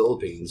rural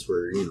Philippines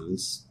where,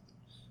 it's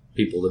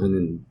people living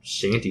in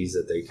shanties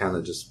that they kind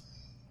of just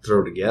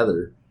throw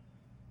together.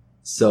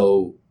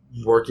 So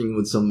working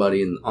with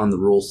somebody on the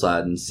rural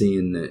side and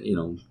seeing that,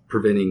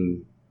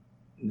 preventing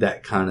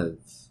that kind of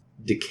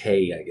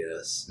decay, I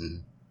guess,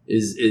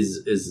 is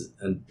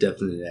a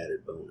definite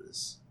added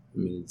bonus. I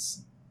mean,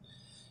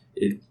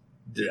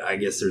 I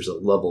guess there's a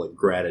level of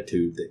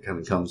gratitude that kind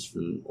of comes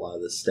from a lot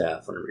of the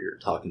staff whenever you're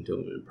talking to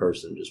them in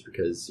person, just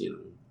because,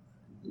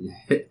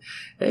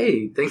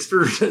 hey, thanks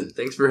for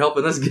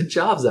helping us get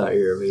jobs out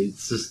here. I mean,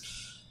 it's just...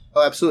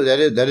 Oh,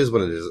 absolutely. That is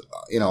what it is.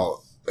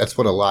 That's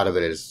what a lot of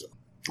it is.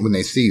 When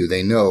they see you,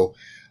 they know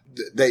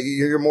that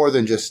you're more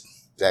than just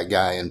that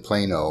guy in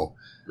Plano,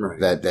 right,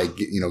 that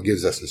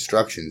gives us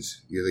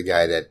instructions. You're the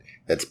guy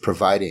that's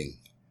providing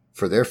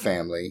for their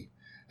family,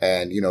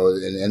 and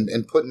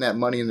and putting that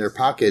money in their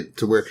pocket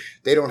to where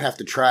they don't have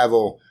to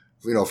travel,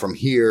 from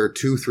here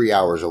 2-3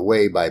 hours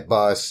away by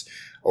bus,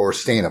 or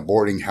stay in a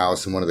boarding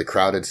house in one of the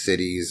crowded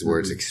cities where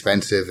it's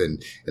expensive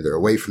and they're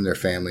away from their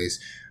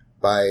families.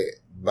 By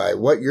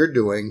what you're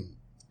doing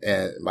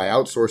and by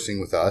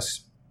outsourcing with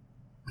us,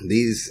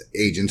 these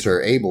agents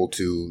are able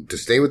to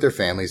stay with their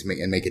families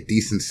and make a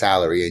decent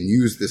salary and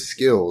use the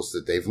skills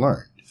that they've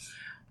learned.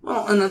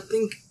 Well, and I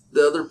think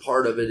the other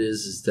part of it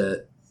is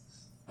that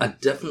I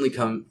definitely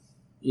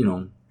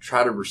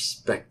try to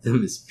respect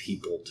them as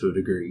people to a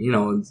degree.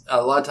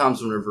 A lot of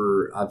times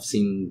whenever I've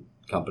seen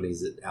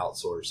companies that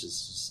outsource,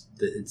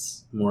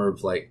 it's more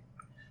of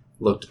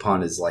looked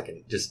upon as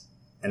just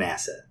an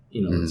asset.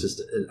 It's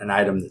just an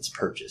item that's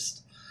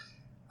purchased.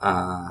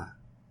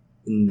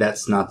 And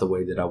that's not the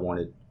way that I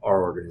wanted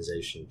our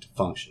organization to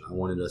function. I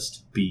wanted us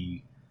to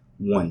be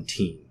one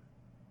team,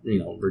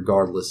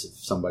 regardless if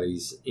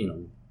somebody's,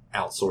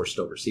 outsourced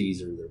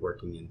overseas or they're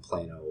working in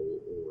Plano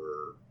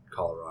or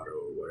Colorado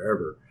or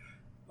wherever.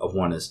 I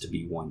want us to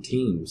be one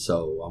team.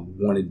 So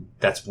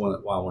that's why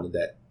I wanted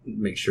that,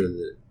 make sure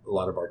that a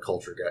lot of our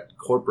culture got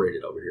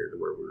incorporated over here to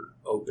where we're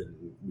open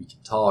and we can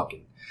talk.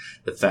 And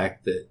the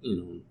fact that,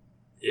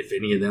 if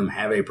any of them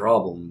have a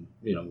problem,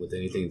 with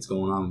anything that's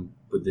going on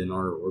within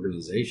our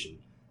organization,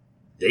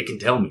 they can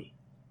tell me.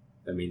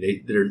 I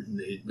mean,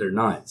 they're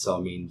not. So,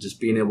 I mean, just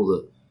being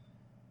able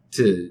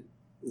to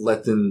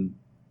let them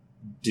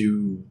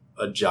do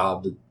a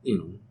job that,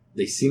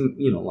 they seem,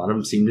 a lot of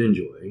them seem to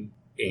enjoy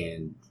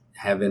and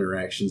have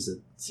interactions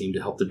that seem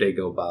to help their day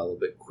go by a little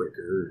bit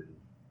quicker and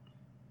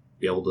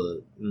be able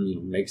to,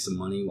 make some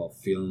money while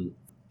feeling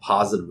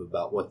positive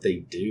about what they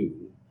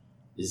do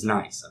is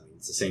nice. I mean,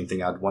 it's the same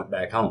thing I'd want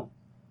back home.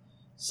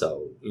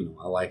 So,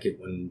 I like it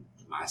when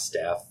my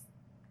staff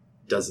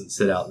doesn't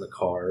sit out in the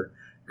car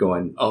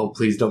going, "Oh,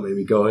 please don't make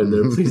me go in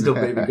there. Please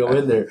don't make me go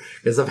in there."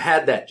 Because I've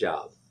had that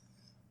job.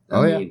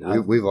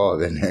 We've all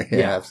been there.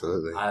 Yeah,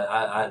 absolutely.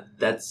 I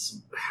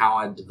that's how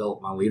I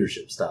developed my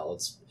leadership style.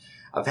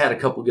 I've had a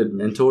couple good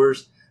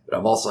mentors, but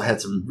I've also had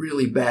some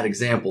really bad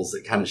examples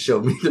that kind of show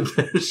me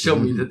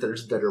that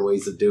there's better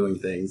ways of doing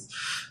things.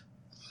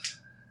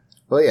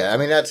 Well, yeah, I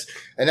mean, that's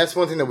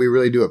one thing that we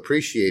really do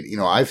appreciate.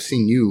 I've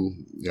seen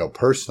you,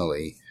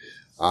 personally.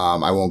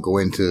 I won't go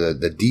into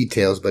the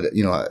details, but,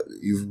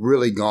 you've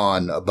really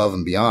gone above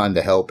and beyond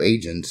to help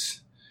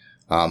agents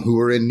who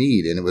were in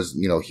need. And it was,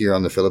 here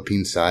on the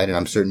Philippine side. And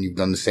I'm certain you've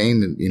done the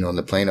same, in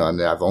the Plano. I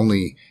mean, I've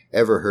only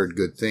ever heard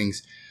good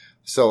things.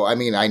 So, I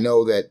mean, I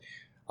know that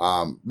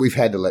we've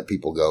had to let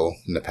people go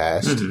in the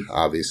past,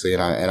 obviously.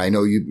 And I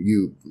know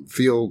you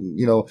feel,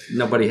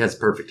 nobody has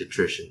perfect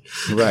attrition.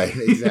 Right,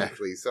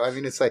 exactly. So, I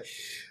mean, it's like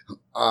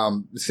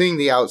seeing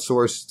the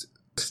outsourced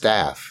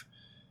staff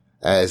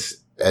as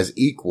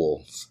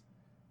equals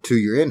to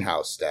your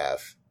in-house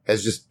staff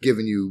has just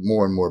given you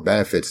more and more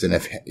benefits than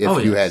if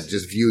you had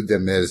just viewed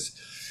them as,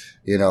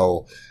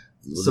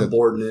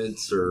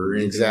 subordinates or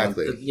anything.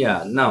 Exactly.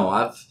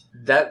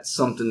 That's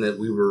something that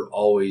we were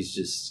always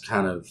just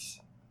kind of,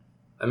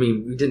 I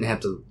mean, we didn't have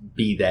to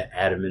be that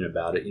adamant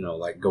about it,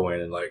 like go in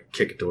and like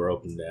kick a door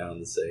open down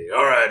and say,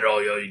 "All right,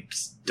 all y'all, you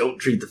just don't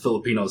treat the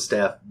Filipino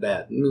staff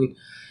bad." I mean,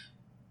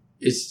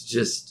 it's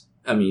just,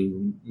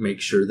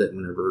 make sure that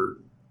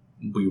whenever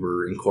we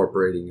were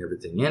incorporating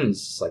everything in,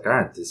 it's just like, all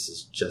right, this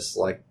is just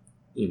like,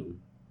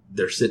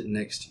 they're sitting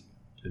next to you.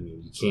 I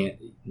mean, you can't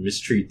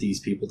mistreat these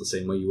people the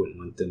same way you wouldn't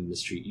want them to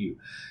mistreat you.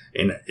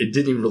 And it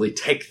didn't even really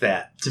take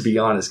that, to be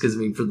honest, because,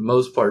 for the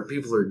most part,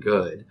 people are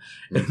good.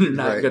 And they're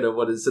not going to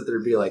want to sit there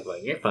and be like, "Well,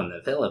 you're from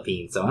the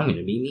Philippines, so I'm going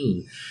to be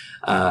mean."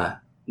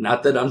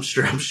 Not that I'm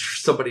sure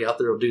somebody out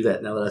there will do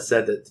that now that I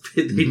said that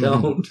they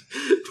don't.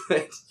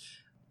 But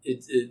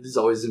it is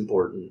always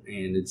important.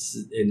 And it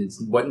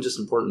wasn't just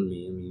important to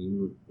me. I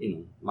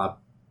mean, my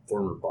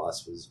former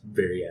boss was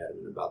very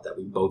adamant about that.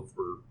 We both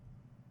were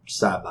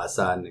side by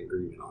side in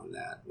agreement on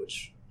that,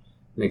 which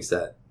makes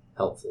that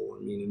helpful.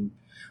 I mean,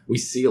 we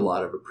see a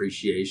lot of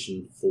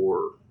appreciation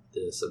for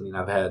this. I mean,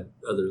 I've had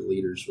other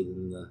leaders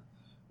within the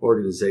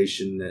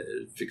organization that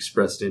have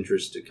expressed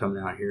interest to come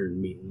out here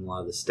and meet a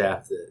lot of the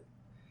staff that,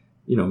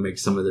 make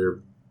some of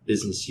their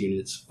business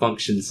units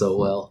function so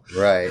well.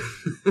 Right.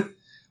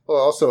 Well,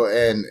 also,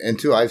 and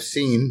too, I've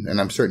seen, and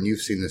I'm certain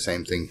you've seen the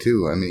same thing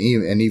too. I mean,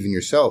 even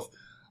yourself,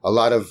 a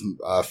lot of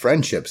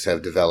friendships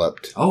have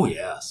developed. Oh,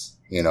 yes.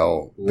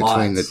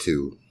 Between the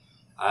two.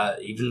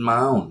 Even my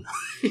own,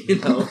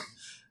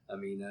 I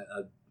mean,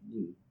 I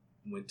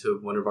went to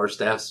one of our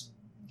staff's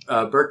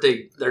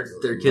birthday, their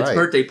kid's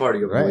birthday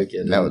party over the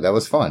weekend. That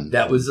was fun.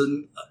 That was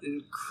an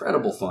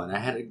incredible fun. I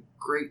had a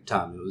great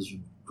time. It was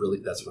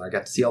really, that's when I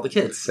got to see all the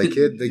kids.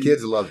 The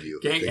kids loved you.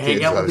 Got to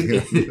hang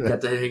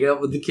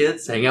out with the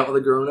kids, hang out with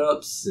the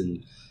grown-ups,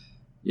 and,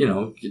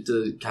 get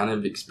to kind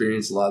of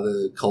experience a lot of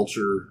the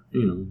culture,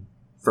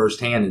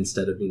 firsthand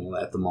instead of,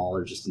 at the mall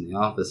or just in the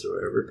office or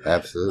whatever.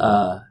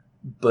 Absolutely.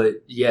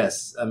 But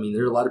yes, I mean,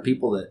 there are a lot of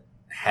people that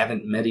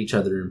haven't met each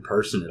other in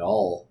person at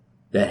all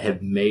that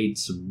have made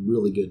some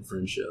really good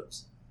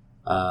friendships.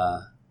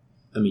 I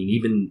mean,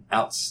 even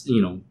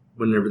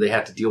whenever they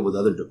have to deal with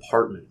other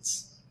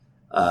departments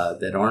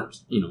that aren't,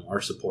 our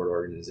support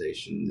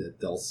organization, that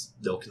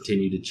they'll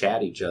continue to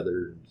chat each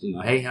other,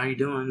 "Hey, how you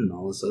doing?" and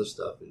all this other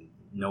stuff, and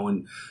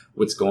knowing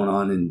what's going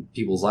on in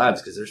people's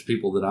lives, because there's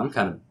people that I'm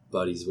kind of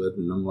buddies with,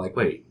 and I'm like,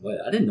 "Wait, what?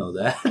 I didn't know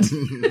that."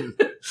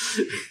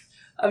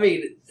 I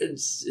mean,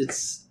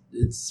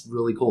 it's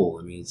really cool.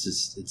 I mean,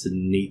 it's a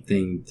neat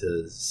thing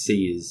to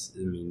see.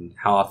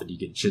 How often do you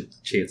get a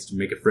chance to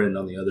make a friend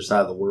on the other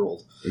side of the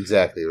world?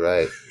 Exactly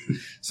right.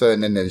 So,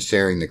 and then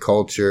sharing the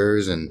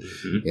cultures and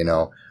and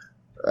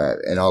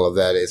all of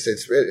that. It's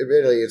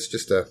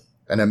just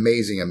an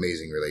amazing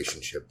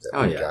relationship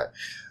that we've got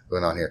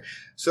going on here.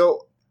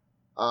 So,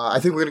 I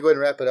think we're gonna go ahead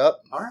and wrap it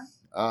up. All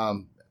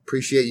right.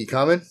 Appreciate you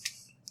coming,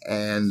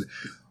 and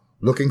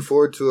looking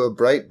forward to a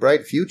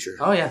bright future.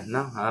 Oh yeah,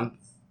 no,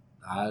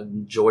 I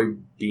enjoy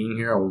being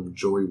here. I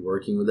enjoy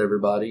working with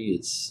everybody.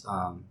 It's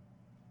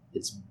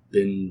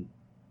been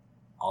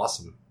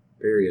awesome.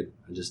 Period.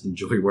 I just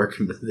enjoy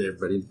working with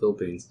everybody in the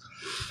Philippines.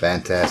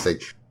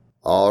 Fantastic.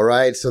 All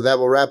right, so that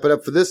will wrap it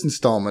up for this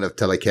installment of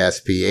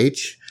Telecast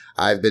PH.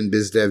 I've been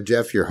BizDev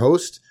Jeff, your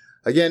host.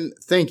 Again,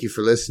 thank you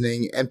for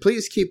listening, and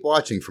please keep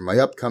watching for my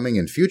upcoming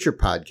and future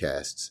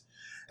podcasts.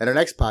 And our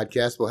next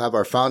podcast, we'll have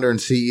our founder and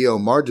CEO,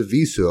 Marja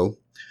Viso.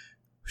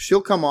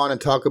 She'll come on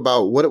and talk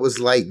about what it was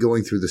like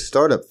going through the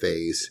startup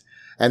phase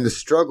and the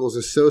struggles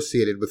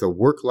associated with a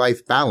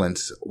work-life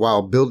balance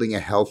while building a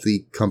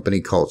healthy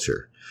company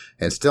culture.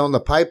 And still in the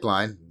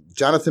pipeline,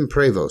 Jonathan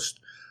Prevost,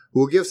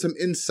 who will give some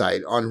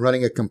insight on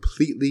running a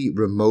completely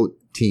remote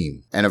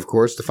team. And of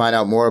course, to find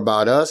out more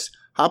about us,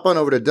 hop on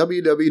over to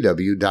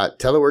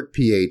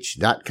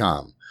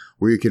www.teleworkph.com,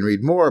 where you can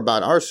read more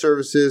about our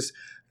services,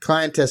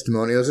 client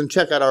testimonials, and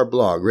check out our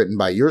blog written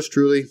by yours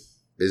truly,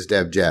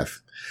 BizDev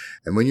Jeff.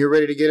 And when you're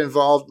ready to get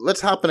involved,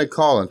 let's hop in a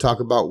call and talk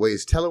about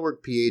ways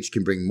Telework PH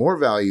can bring more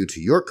value to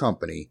your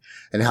company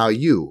and how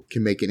you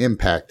can make an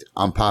impact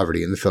on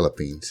poverty in the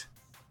Philippines.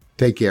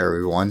 Take care,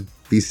 everyone.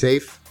 Be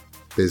safe.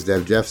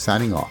 BizDev Jeff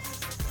signing off.